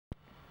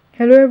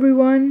Hello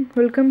everyone,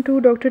 welcome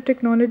to Dr.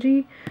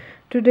 Technology.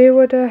 Today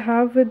what I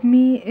have with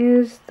me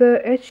is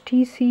the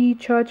HTC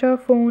Chacha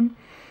phone.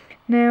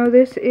 Now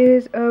this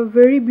is a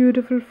very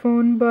beautiful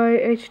phone by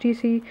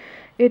HTC.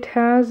 It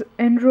has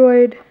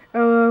Android,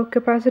 a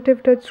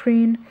capacitive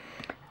touchscreen,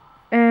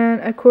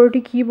 and a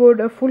QWERTY keyboard,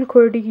 a full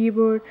QWERTY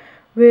keyboard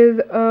with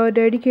a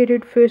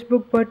dedicated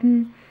Facebook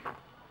button,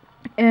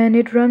 and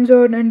it runs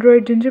on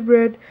Android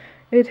Gingerbread.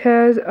 It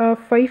has a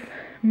 5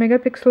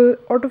 megapixel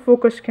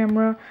autofocus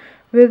camera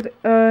with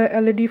a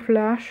LED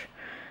flash.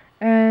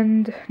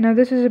 And now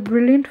this is a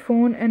brilliant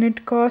phone, and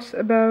it costs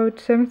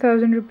about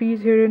 7,000 rupees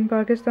here in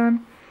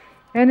Pakistan,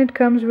 and it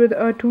comes with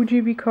a 2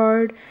 GB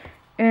card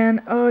and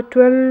a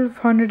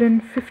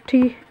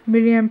 1250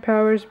 milliamp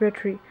hours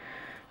battery.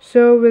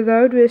 So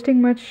without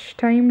wasting much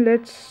time,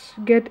 let's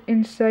get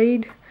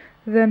inside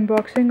the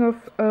unboxing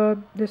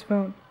of this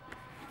phone.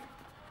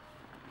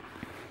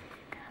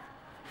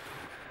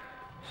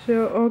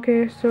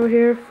 So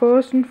here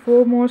first and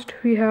foremost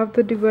we have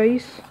the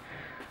device.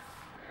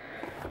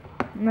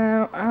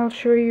 Now I'll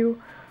show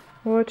you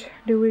what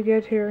do we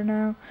get here.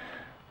 Now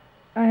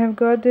I have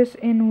got this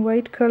in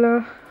white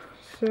color,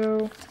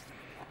 so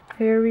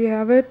here we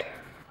have it.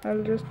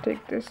 I'll just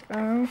take this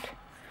out.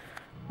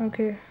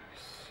 Okay,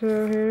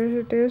 so here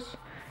it is.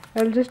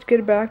 I'll just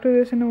get back to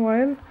this in a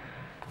while.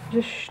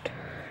 Just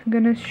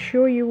gonna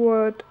show you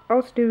what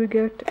else do we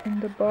get in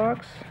the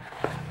box.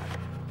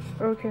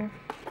 Okay,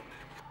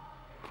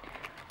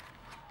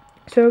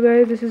 so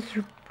guys, this is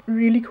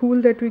really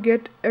cool that we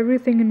get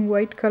everything in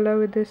white color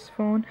with this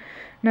phone.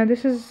 Now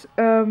this is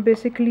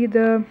basically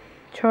the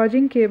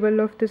charging cable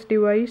of this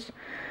device,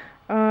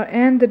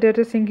 and the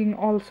data syncing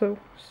also.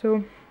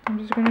 So I'm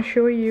just going to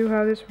show you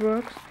how this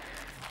works.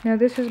 Now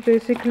this is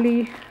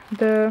basically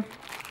the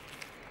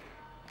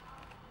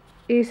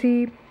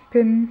AC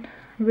pin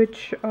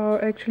which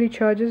actually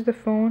charges the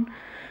phone.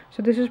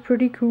 So this is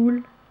pretty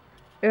cool.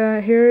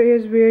 Here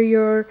is where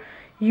your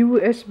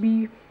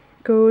USB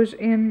goes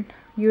in,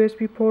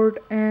 USB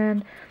port,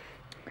 and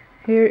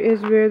here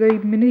is where the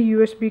mini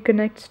USB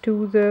connects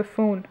to the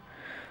phone.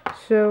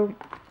 So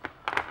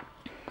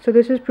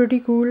this is pretty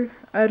cool.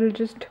 I'll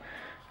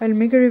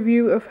make a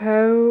review of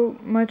how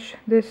much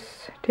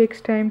this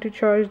takes time to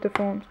charge the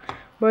phone,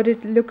 but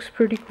it looks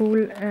pretty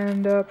cool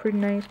and pretty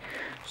nice.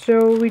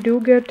 So we do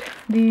get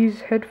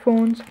these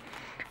headphones.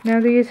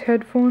 Now these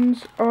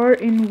headphones are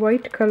in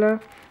white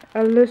color.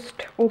 I'll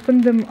just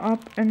open them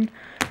up and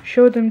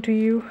show them to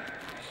you.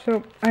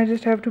 So I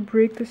just have to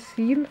break the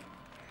seal.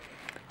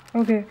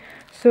 Okay,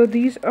 so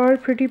these are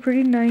pretty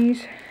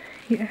nice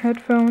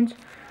headphones,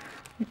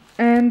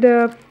 and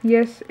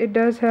yes, it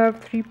does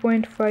have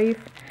 3.5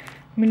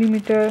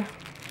 millimeter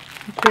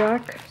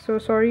jack. So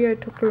sorry I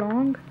took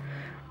long.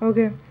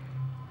 Okay,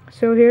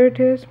 so here it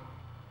is.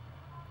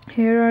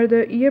 Here are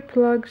the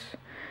earplugs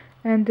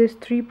and this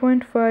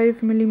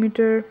 3.5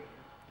 millimeter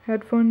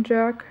headphone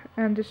jack,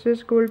 and this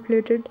is gold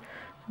plated.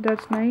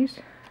 That's nice.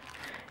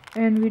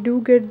 And we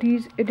do get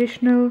these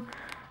additional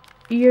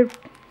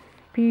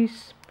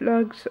earpiece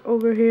plugs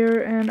over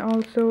here, and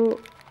also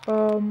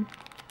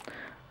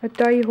a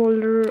tie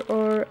holder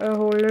or a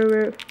holder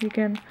where you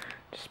can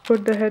just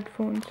put the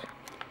headphones.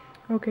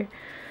 Okay,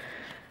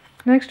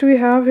 next we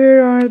have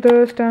here are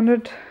the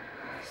standard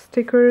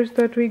stickers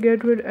that we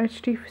get with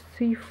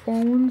HTC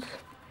phones.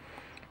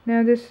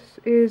 Now this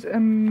is a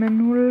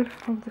manual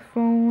of the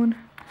phone,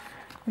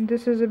 and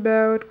this is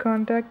about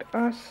contact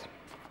us.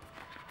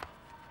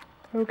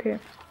 Okay,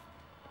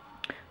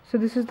 so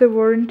this is the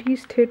warranty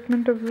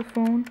statement of the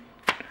phone.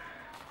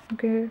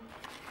 Okay,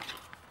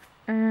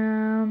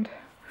 and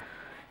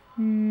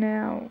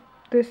now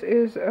this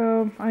is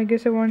I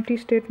guess a warranty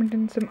statement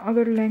in some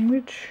other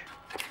language,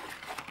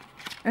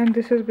 and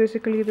this is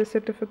basically the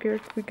certificate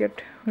we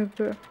get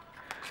with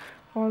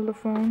all the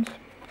phones.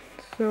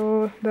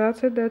 So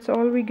that's it, that's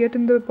all we get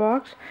in the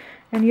box.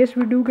 And yes,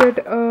 we do get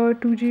a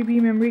 2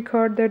 GB memory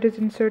card that is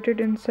inserted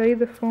inside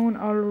the phone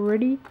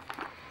already.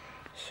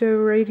 So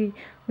righty,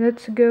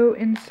 let's go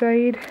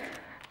inside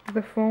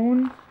the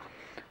phone,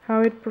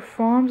 how it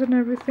performs and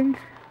everything.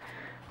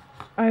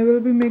 I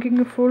will be making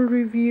a full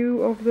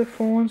review of the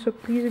phone, so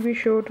please be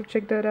sure to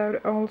check that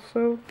out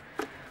also.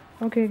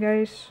 Okay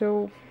guys,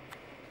 so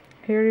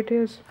here it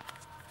is.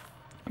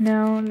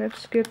 Now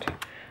let's get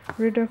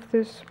rid of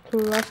this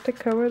plastic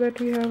cover that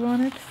we have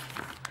on it.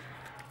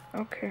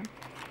 Okay,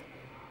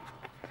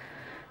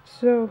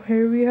 so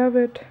here we have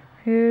it.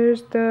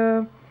 Here's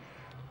the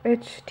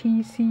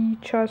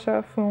HTC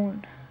Chacha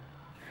phone.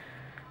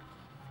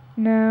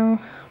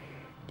 Now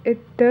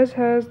it does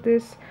has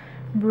this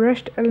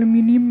brushed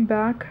aluminum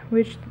back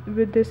which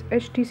with this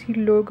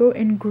HTC logo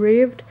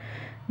engraved.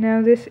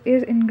 Now this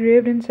is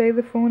engraved inside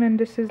the phone, and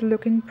this is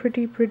looking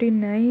pretty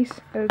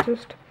nice. I'll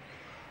just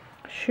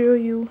show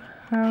you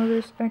how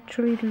this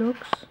actually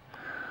looks.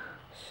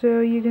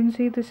 So you can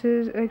see this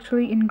is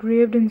actually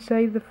engraved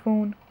inside the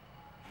phone,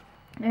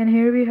 and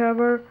here we have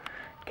our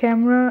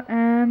camera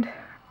and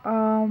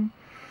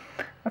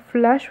a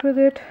flash with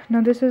it.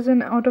 Now this is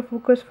an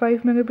autofocus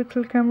 5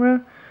 megapixel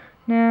camera.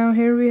 Now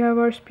here we have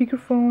our speaker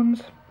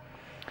phones,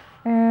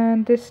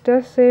 and this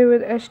does say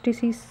with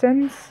HTC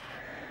Sense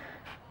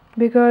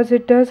because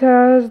it does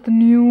has the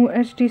new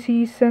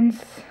HTC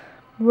Sense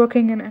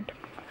working in it.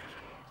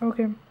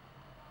 Okay,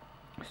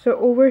 so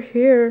over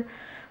here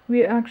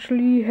we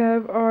actually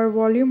have our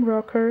volume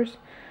rockers,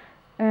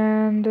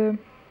 and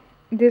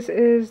this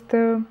is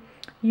the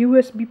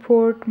USB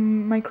port,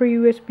 micro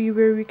USB,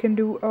 where we can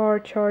do our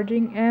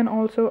charging and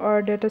also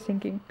our data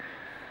syncing.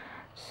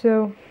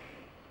 So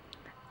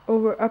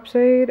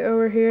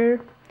over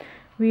here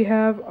we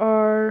have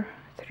our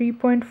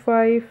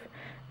 3.5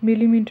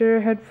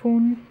 millimeter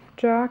headphone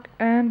jack,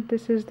 and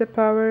this is the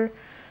power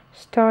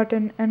start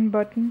and end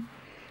button,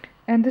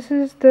 and this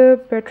is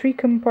the battery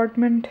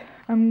compartment.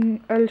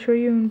 I'll show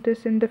you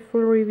this in the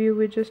full review.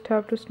 We just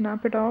have to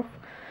snap it off.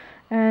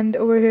 And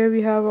over here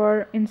we have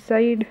our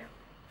inside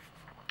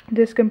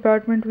this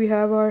compartment we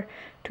have our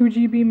 2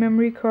 GB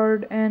memory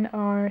card and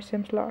our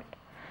SIM slot.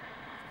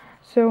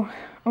 So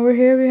over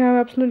here we have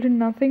absolutely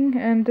nothing,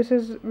 and this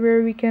is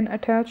where we can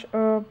attach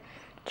a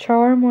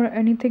charm or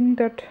anything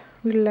that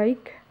we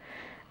like.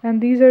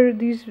 And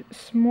these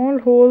small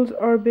holes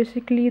are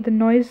basically the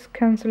noise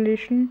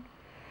cancellation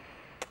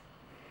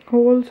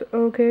holes.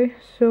 Okay,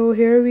 so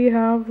here we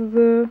have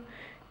the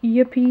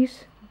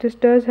earpiece. This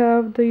does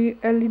have the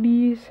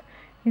LEDs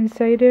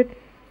inside it,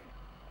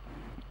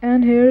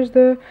 and here's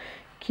the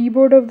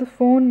keyboard of the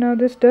phone. Now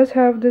this does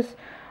have this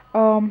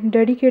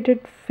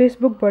dedicated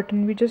Facebook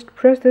button. We just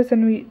press this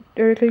and we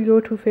directly go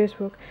to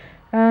Facebook.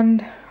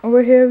 And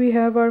over here we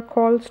have our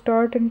call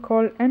start and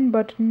call end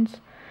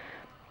buttons,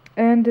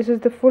 and this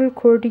is the full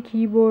QWERTY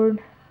keyboard.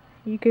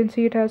 You can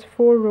see it has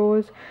 4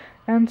 rows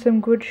and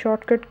some good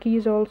shortcut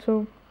keys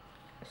also.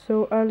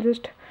 So I'll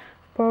just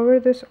power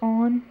this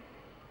on.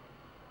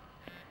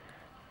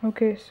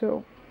 Okay,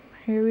 so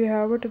here we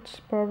have it, it's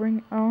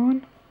powering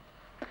on.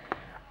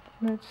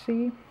 Let's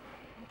see.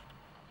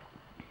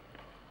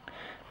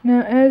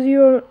 Now as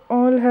you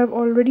all have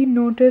already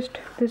noticed,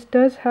 this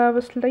does have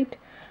a slight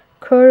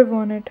curve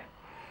on it,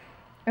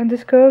 and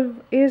this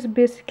curve is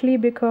basically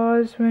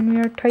because when we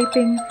are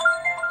typing,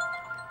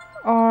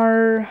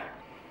 our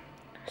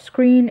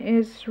screen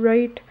is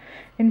right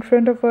in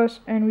front of us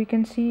and we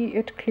can see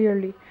it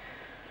clearly.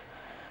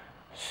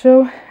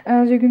 So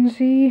as you can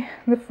see,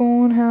 the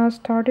phone has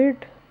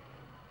started,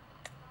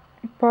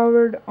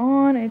 powered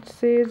on. It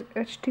says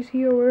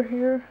HTC over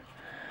here.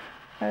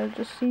 I'll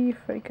just see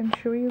if I can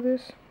show you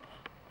this.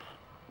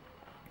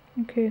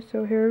 Okay,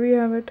 so here we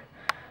have it.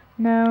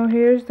 Now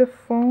here's the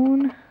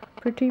phone,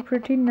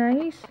 pretty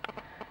nice,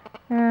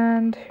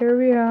 and here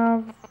we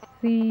have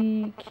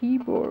the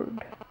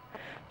keyboard.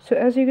 So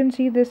as you can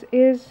see, this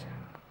is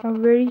a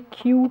very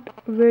cute,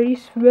 very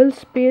well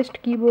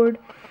spaced keyboard,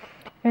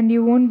 and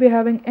you won't be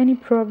having any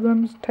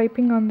problems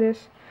typing on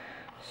this.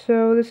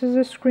 So this is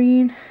the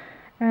screen,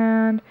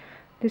 and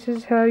this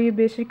is how you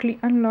basically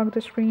unlock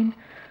the screen.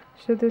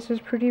 So this is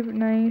pretty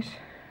nice,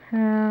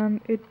 and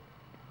it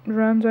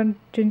runs on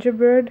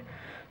gingerbread,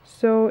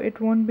 so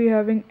it won't be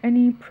having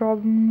any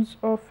problems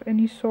of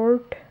any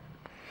sort.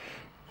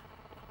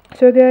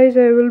 So guys,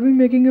 I will be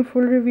making a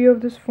full review of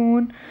this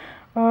phone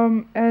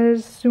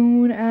as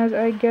soon as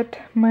I get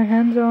my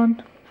hands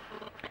on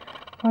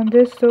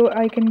this, so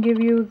I can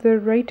give you the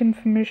right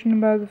information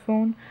about the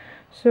phone.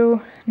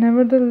 So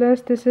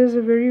nevertheless, this is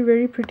a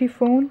very pretty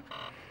phone,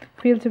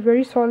 feels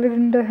very solid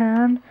in the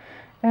hand,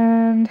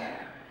 and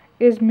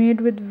is made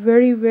with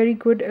very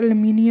good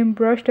aluminium,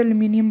 brushed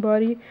aluminium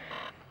body,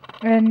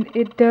 and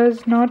it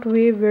does not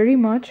weigh very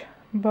much,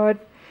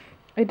 but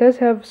it does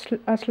have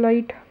a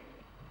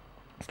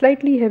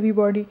slightly heavy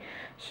body.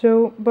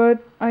 So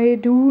but I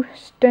do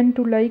tend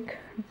to like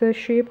the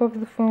shape of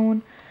the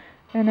phone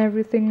and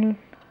everything.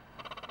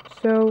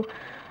 So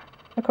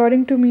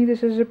according to me,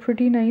 this is a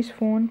pretty nice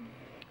phone.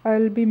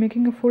 I'll be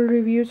making a full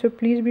review, so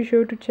please be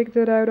sure to check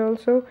that out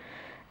also.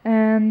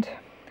 And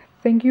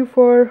thank you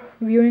for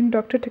viewing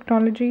Dr.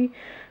 Technology.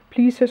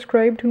 Please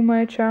subscribe to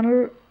my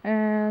channel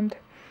and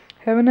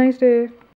have a nice day.